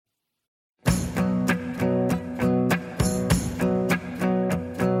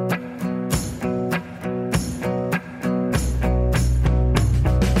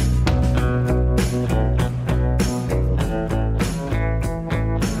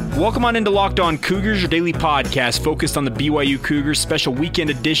Welcome on into Locked On Cougars, your daily podcast focused on the BYU Cougars. Special weekend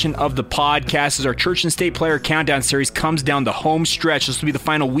edition of the podcast as our Church and State Player Countdown Series comes down the home stretch. This will be the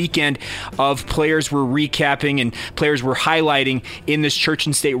final weekend of players we're recapping and players we're highlighting in this Church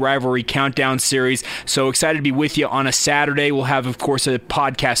and State Rivalry Countdown Series. So excited to be with you on a Saturday. We'll have, of course, a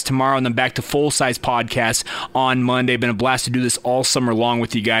podcast tomorrow and then back to full-size podcasts on Monday. Been a blast to do this all summer long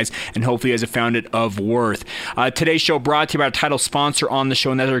with you guys, and hopefully you guys have found it of worth. Today's show brought to you by our title sponsor on the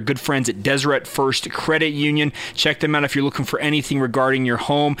show, and that is our good friends at Deseret First Credit Union. Check them out if you're looking for anything regarding your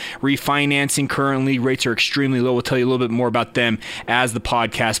home refinancing. Currently, rates are extremely low. We'll tell you a little bit more about them as the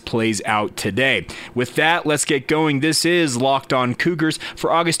podcast plays out today. With that, let's get going. This is Locked On Cougars for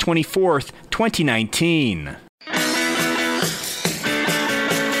August 24th, 2019.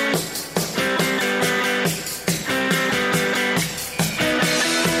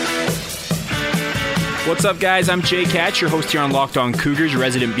 What's up, guys? I'm Jake Hatch, your host here on Locked On Cougars, your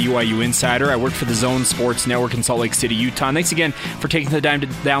resident BYU insider. I work for the Zone Sports Network in Salt Lake City, Utah. And thanks again for taking the time to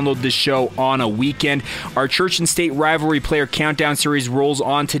download this show on a weekend. Our Church and State Rivalry Player Countdown Series rolls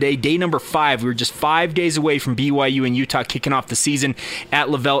on today, day number 5. We're just 5 days away from BYU and Utah kicking off the season at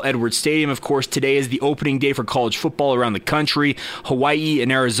LaVell Edwards Stadium. Of course, today is the opening day for college football around the country. Hawaii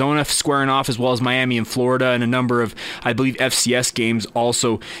and Arizona squaring off, as well as Miami and Florida, and a number of, I believe, FCS games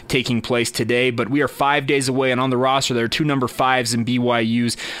also taking place today. But we are 5 days away, and on the roster there are 2 number 5s in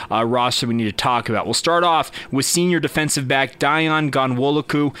BYU's roster we need to talk about. We'll start off with senior defensive back Dayan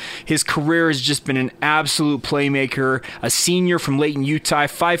Ghanwoloku. His career has just been an absolute playmaker, a senior from Layton, Utah,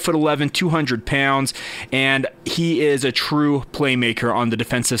 5'11", 200 pounds, and he is a true playmaker on the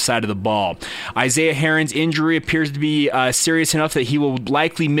defensive side of the ball. Isaiah Heron's injury appears to be serious enough that he will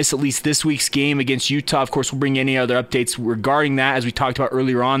likely miss at least this week's game against Utah. Of course, we'll bring any other updates regarding that as we talked about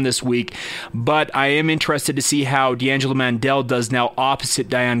earlier on this week, but I am interested to see how D'Angelo Mandel does now opposite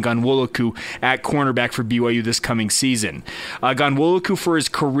Dayan Ghanwoloku at cornerback for BYU this coming season. Ghanwoloku for his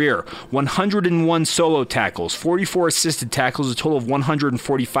career, 101 solo tackles, 44 assisted tackles, a total of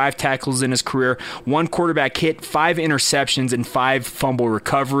 145 tackles in his career, 1 quarterback hit, 5 interceptions, and 5 fumble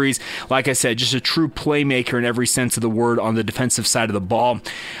recoveries. Like I said, just a true playmaker in every sense of the word on the defensive side of the ball.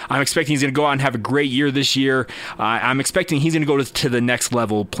 I'm expecting he's going to go out and have a great year this year. I'm expecting he's going to go to the next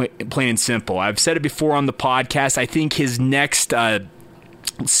level, plain and simple. I've said it before on the podcast. I think his next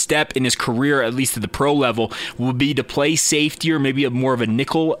step in his career, at least at the pro level, will be to play safety or maybe more of a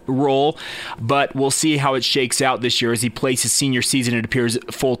nickel role, but we'll see how it shakes out this year as he plays his senior season. It appears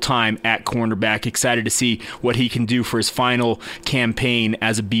full-time at cornerback. Excited to see what he can do for his final campaign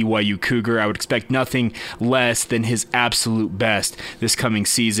as a BYU Cougar. I would expect nothing less than his absolute best this coming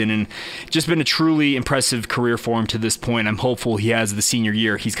season, and just been a truly impressive career for him to this point. I'm hopeful he has the senior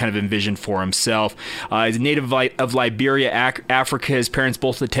year he's kind of envisioned for himself. He's a native of Liberia, Africa. His parents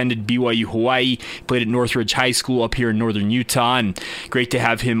both attended BYU Hawaii, played at Northridge High School up here in northern Utah, and great to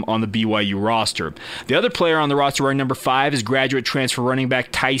have him on the BYU roster. The other player on the roster, our number 5, is graduate transfer running back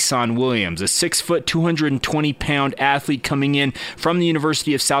Tyson Williams, a 6', 220-pound athlete coming in from the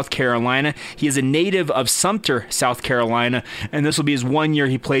University of South Carolina. He is a native of Sumter, South Carolina, and this will be his 1 year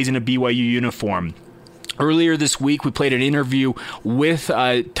he plays in a BYU uniform. Earlier this week, we played an interview with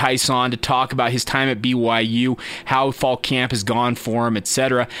Tyson to talk about his time at BYU, how fall camp has gone for him,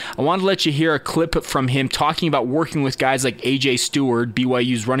 etc. I wanted to let you hear a clip from him talking about working with guys like A.J. Stewart,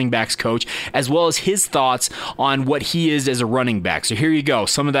 BYU's running backs coach, as well as his thoughts on what he is as a running back. So here you go.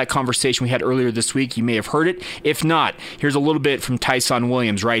 Some of that conversation we had earlier this week. You may have heard it. If not, here's a little bit from Tyson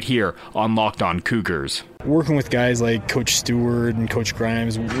Williams right here on Locked On Cougars. Working with guys like Coach Stewart and Coach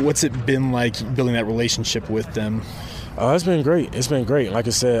Grimes, what's it been like building that relationship with them? It's been great. It's been great. Like I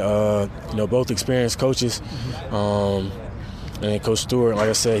said, both experienced coaches, and Coach Stewart. Like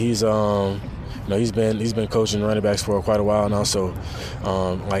I said, he's been coaching running backs for quite a while now. So,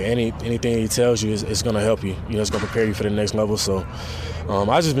 anything he tells you is going to help you. It's going to prepare you for the next level. So,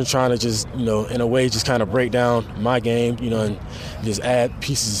 I've just been trying to just in a way just kind of break down my game, and just add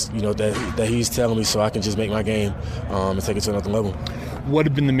pieces, that he's telling me, so I can just make my game and take it to another level. What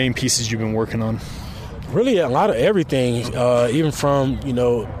have been the main pieces you've been working on? Really, a lot of everything, even from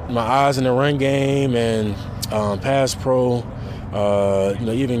my eyes in the run game and pass pro,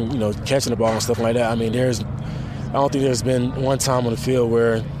 even catching the ball and stuff like that. I mean, I don't think there's been one time on the field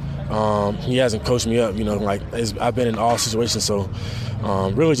where he hasn't coached me up. I've been in all situations, so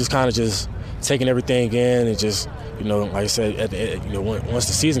really just kind of just taking everything in and just like I said, once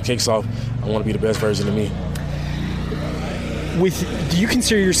the season kicks off, I want to be the best version of me. Do you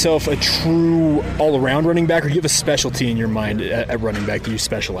consider yourself a true all-around running back, or do you have a specialty in your mind at running back that you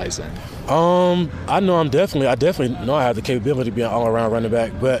specialize in? I know I definitely know I have the capability to be an all-around running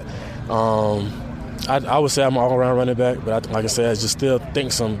back, but I would say I'm an all-around running back. But like I said, I just still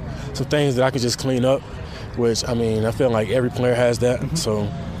think some things that I could just clean up, which, I mean, I feel like every player has that. Mm-hmm. So,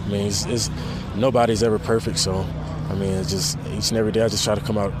 I mean, it's nobody's ever perfect. So, I mean, it's just each and every day I just try to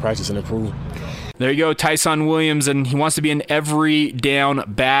come out, practice, and improve. There you go, Tyson Williams, and he wants to be an every down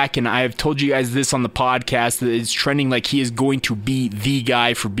back, and I have told you guys this on the podcast, that it's trending like he is going to be the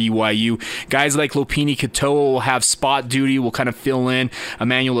guy for BYU. Guys like Lopini Katoa will have spot duty, will kind of fill in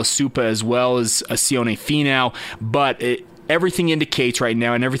Emmanuel Asupa as well as Sione Finau, but everything indicates right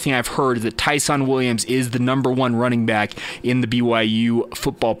now, and everything I've heard, is that Tyson Williams is the number one running back in the BYU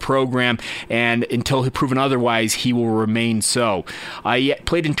football program, and until proven otherwise, he will remain so. He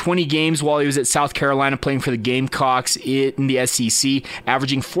played in 20 games while he was at South Carolina, playing for the Gamecocks in the SEC,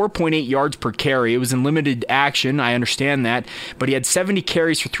 averaging 4.8 yards per carry. It was in limited action, I understand that, but he had 70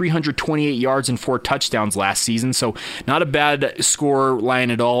 carries for 328 yards and 4 touchdowns last season, so not a bad score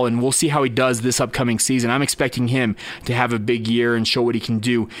line at all, and we'll see how he does this upcoming season. I'm expecting him to have a big year and show what he can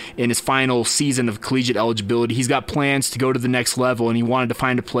do in his final season of collegiate eligibility. He's got plans to go to the next level, and he wanted to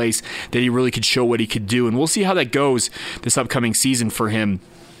find a place that he really could show what he could do, and we'll see how that goes this upcoming season for him,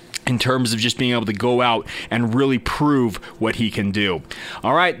 in terms of just being able to go out and really prove what he can do.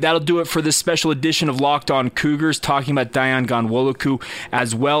 All right, that'll do it for this special edition of Locked On Cougars, talking about Dayan Ghanwoloku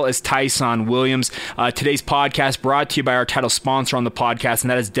as well as Tyson Williams. Today's podcast brought to you by our title sponsor on the podcast, and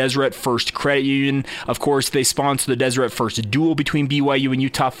that is Deseret First Credit Union. Of course, they sponsor the Deseret First duel between BYU and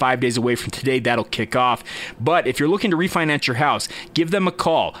Utah 5 days away from today. That'll kick off. But if you're looking to refinance your house, give them a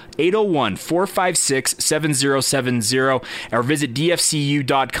call, 801-456-7070, or visit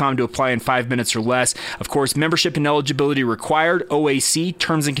dfcu.com to apply in 5 minutes or less. Of course, membership and eligibility required, OAC,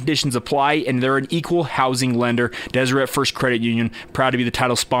 terms and conditions apply, and they're an equal housing lender. Deseret First Credit Union, proud to be the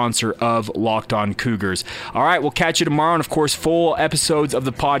title sponsor of Locked On Cougars. All right, we'll catch you tomorrow, and of course, full episodes of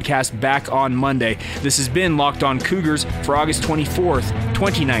the podcast back on Monday. This has been Locked On Cougars for August 24th,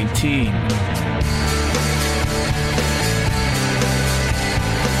 2019.